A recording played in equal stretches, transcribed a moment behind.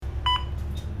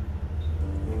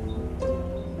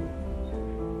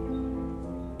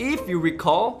If you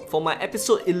recall, for my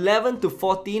episode 11 to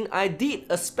 14, I did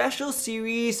a special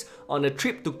series on a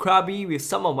trip to Krabi with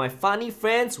some of my funny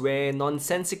friends where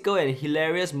nonsensical and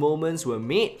hilarious moments were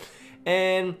made.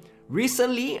 And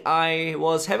recently, I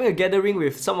was having a gathering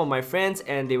with some of my friends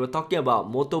and they were talking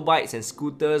about motorbikes and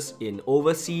scooters in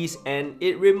overseas, and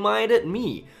it reminded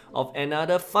me of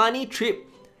another funny trip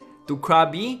to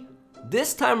Krabi,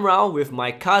 this time round with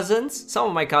my cousins, some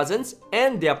of my cousins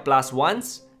and their plus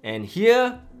ones. And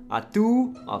here are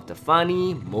two of the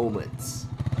funny moments.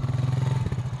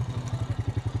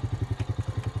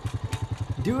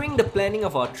 During the planning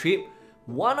of our trip,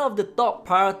 one of the top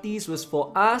priorities was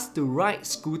for us to ride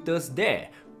scooters there.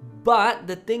 But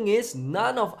the thing is,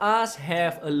 none of us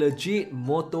have a legit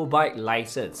motorbike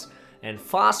license. And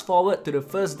fast forward to the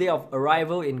first day of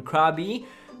arrival in Krabi,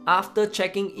 after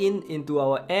checking into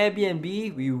our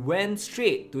Airbnb, we went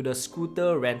straight to the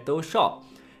scooter rental shop.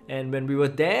 And when we were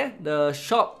there, the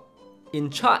shop in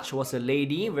charge was a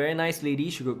lady, very nice lady.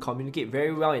 She could communicate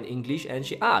very well in English, and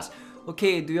she asked,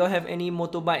 "Okay, do you all have any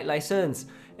motorbike license?"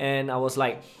 And I was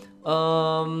like,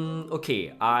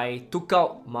 okay. I took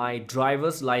out my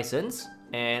driver's license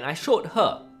and I showed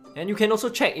her. And you can also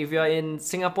check if you're in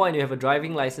Singapore and you have a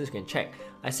driving license, you can check.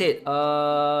 I said,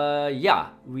 yeah,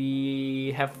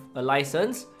 we have a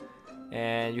license.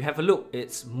 And you have a look,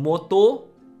 it's moto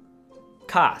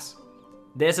cars.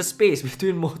 There's a space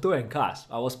between moto and cars.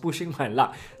 I was pushing my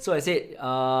luck. So I said,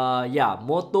 yeah,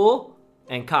 moto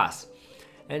and cars.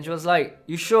 And she was like,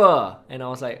 "You sure?" And I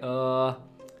was like,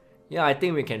 yeah, I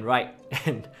think we can ride.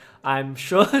 And I'm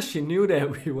sure she knew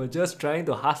that we were just trying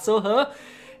to hustle her.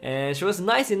 And she was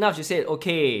nice enough. She said,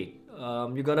 "Okay,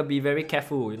 you gotta be very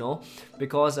careful, you know,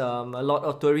 because a lot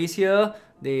of tourists here,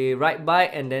 they ride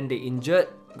bike and then they injured,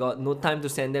 got no time to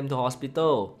send them to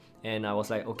hospital." And I was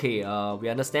like, "Okay, we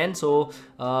understand. So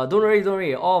don't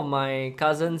worry. All of my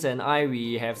cousins and I,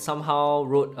 we have somehow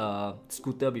rode a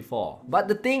scooter before." But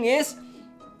the thing is,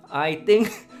 I think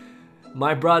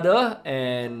my brother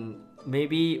and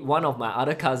maybe one of my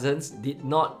other cousins did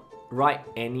not ride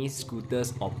any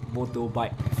scooters or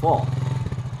motorbike before.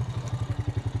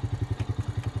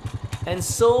 And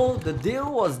so the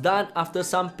deal was done after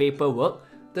some paperwork.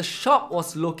 The shop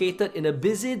was located in a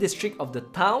busy district of the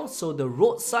town, so the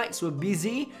roadsides were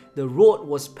busy, the road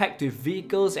was packed with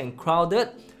vehicles and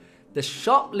crowded. The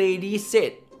shop lady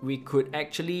said we could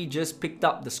actually just pick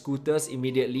up the scooters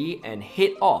immediately and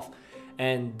head off.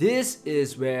 And this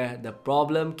is where the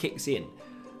problem kicks in.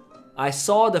 I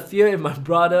saw the fear in my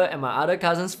brother and my other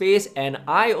cousin's face, and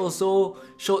I also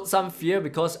showed some fear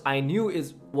because I knew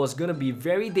it was gonna be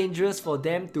very dangerous for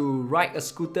them to ride a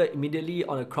scooter immediately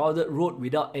on a crowded road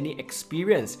without any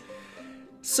experience.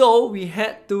 So we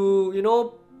had to,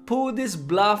 pull this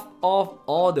bluff off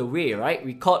all the way, right?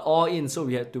 We caught all in, so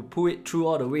we had to pull it through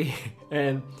all the way.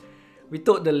 And we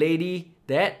told the lady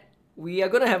that we are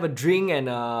gonna have a drink and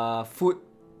food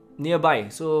nearby,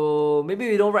 so maybe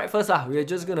we don't ride first lah. We're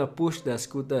just gonna push the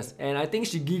scooters. And I think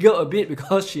she giggled a bit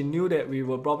because she knew that we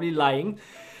were probably lying.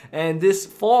 And this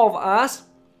four of us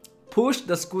pushed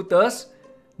the scooters,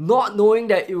 not knowing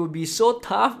that it would be so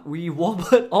tough. We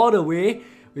wobbled all the way.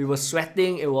 We were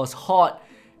sweating, it was hot,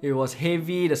 it was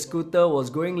heavy, the scooter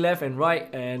was going left and right,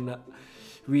 and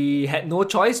we had no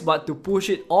choice but to push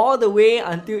it all the way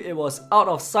until it was out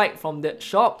of sight from that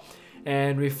shop.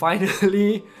 And we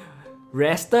finally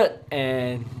rested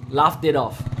and laughed it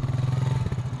off.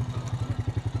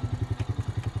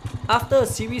 After a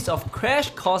series of crash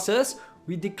courses,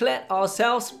 we declared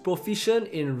ourselves proficient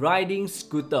in riding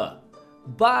scooter.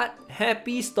 But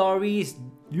happy stories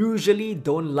usually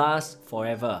don't last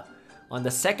forever. On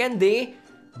the second day,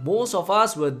 most of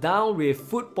us were down with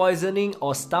food poisoning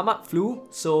or stomach flu,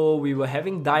 so we were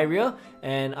having diarrhea,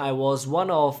 and I was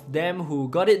one of them who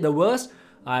got it the worst.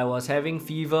 I was having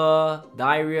fever,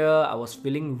 diarrhea, I was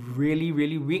feeling really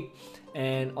weak.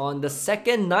 And on the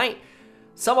second night,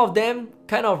 some of them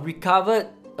kind of recovered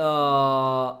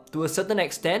to a certain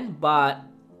extent, but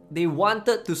they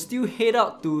wanted to still head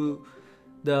out to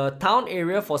the town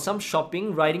area for some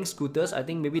shopping, riding scooters. I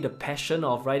think maybe the passion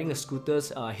of riding the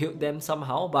scooters healed them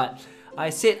somehow, but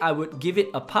I said I would give it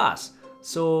a pass.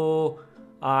 So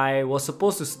I was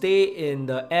supposed to stay in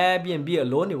the Airbnb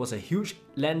alone. It was a huge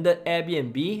landed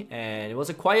Airbnb and it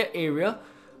was a quiet area.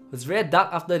 It was very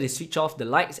dark after they switched off the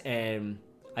lights, and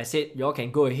I said, "Y'all can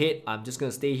go ahead, I'm just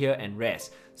gonna stay here and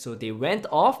rest." So they went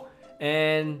off,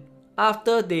 and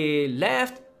after they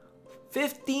left,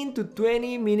 15 to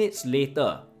 20 minutes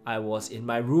later, I was in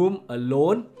my room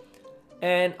alone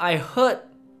and I heard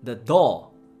the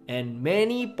door, and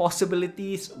many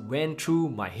possibilities went through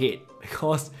my head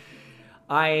because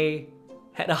I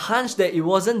had a hunch that it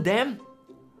wasn't them.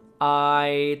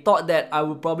 I thought that I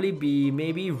would probably be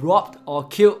maybe robbed or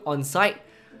killed on sight,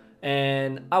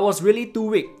 and I was really too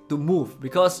weak to move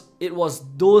because it was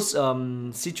those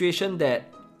situation that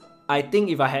I think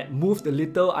if I had moved a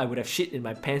little, I would have shit in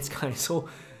my pants kind. So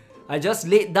I just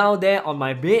laid down there on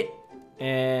my bed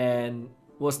and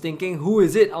was thinking, who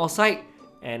is it outside?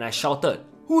 And I shouted,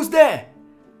 who's there?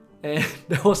 And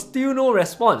there was still no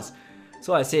response.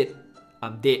 So I said,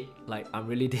 I'm dead, like I'm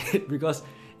really dead, because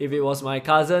if it was my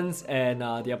cousins and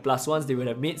their plus ones, they would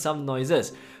have made some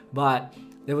noises. But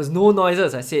there was no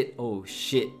noises. I said, oh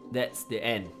shit, that's the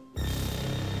end.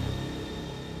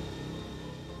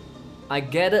 I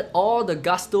gathered all the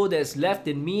gusto that's left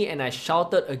in me and I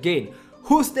shouted again,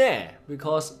 who's there?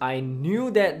 Because I knew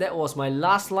that that was my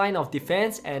last line of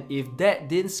defense, and if that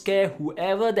didn't scare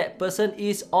whoever that person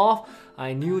is off,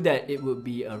 I knew that it would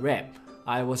be a wrap.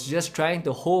 I was just trying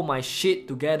to hold my shit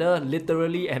together,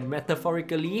 literally and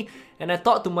metaphorically, and I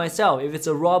thought to myself, if it's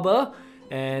a robber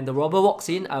and the robber walks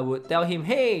in, I would tell him,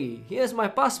 hey, here's my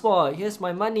passport, here's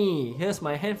my money, here's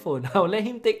my handphone. I'll let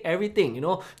him take everything, you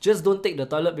know, just don't take the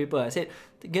toilet paper. I said,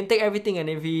 you can take everything, and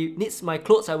if he needs my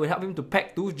clothes, I will help him to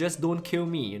pack too, just don't kill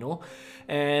me, you know.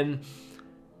 And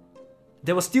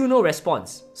there was still no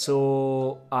response,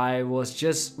 so I was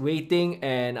just waiting,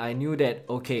 and I knew that,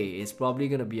 okay, it's probably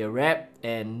gonna be a wrap.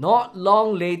 And not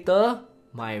long later,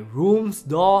 my room's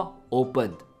door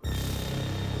opened.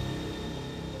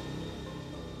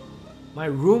 My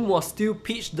room was still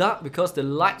pitch dark because the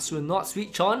lights were not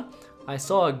switched on. I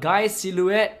saw a guy's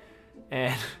silhouette,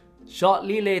 and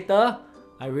shortly later,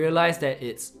 I realized that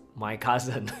it's my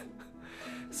cousin.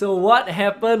 So what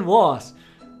happened was,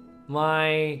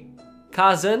 my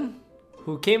cousin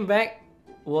who came back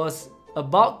was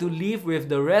about to leave with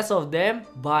the rest of them,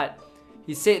 but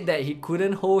he said that he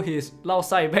couldn't hold his lao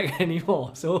sai back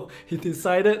anymore, so he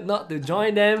decided not to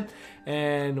join them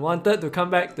and wanted to come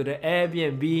back to the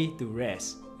Airbnb to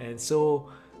rest. And so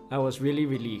I was really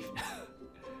relieved.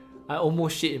 I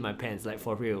almost shit in my pants, like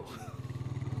for real.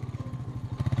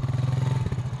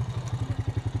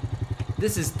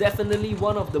 This is definitely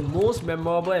one of the most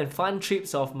memorable and fun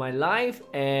trips of my life,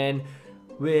 and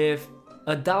with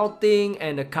adulting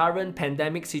and the current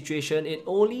pandemic situation, it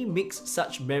only makes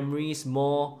such memories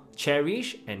more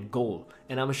cherished and gold.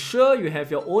 And I'm sure you have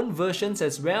your own versions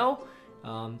as well.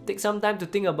 Take some time to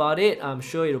think about it. I'm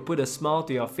sure it'll put a smile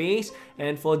to your face.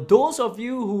 And for those of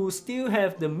you who still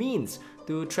have the means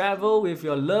to travel with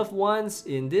your loved ones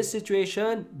in this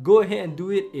situation, go ahead and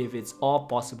do it if it's all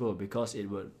possible, because it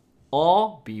will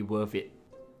all be worth it.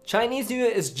 Chinese New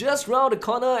Year is just round the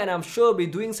corner, and I'm sure we'll be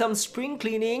doing some spring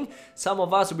cleaning. Some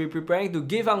of us will be preparing to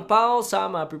give ang pao,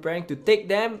 some are preparing to take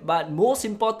them, but most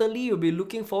importantly, we'll be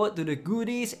looking forward to the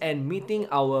goodies and meeting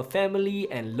our family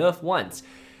and loved ones.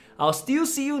 I'll still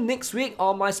see you next week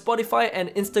on my Spotify and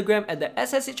Instagram at the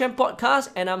SSHM Podcast,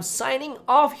 and I'm signing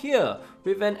off here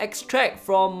with an extract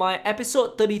from my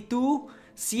episode 32,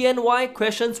 CNY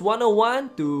Questions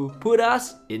 101, to put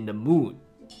us in the mood.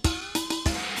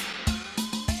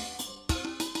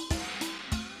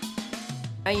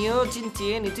 哎呦，金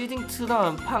杰，你最近吃到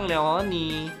很胖了哦，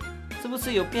你是不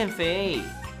是有变肥？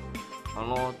好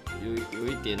咯，有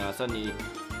一点啊，算你。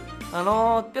好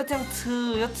咯，不要这样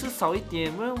吃，要吃少一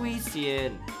点，不然危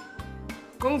险。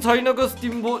刚才那个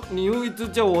steamboat 你又一直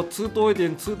叫我吃多一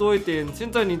点，吃多一点，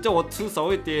现在你叫我吃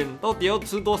少一点，到底要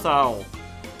吃多少？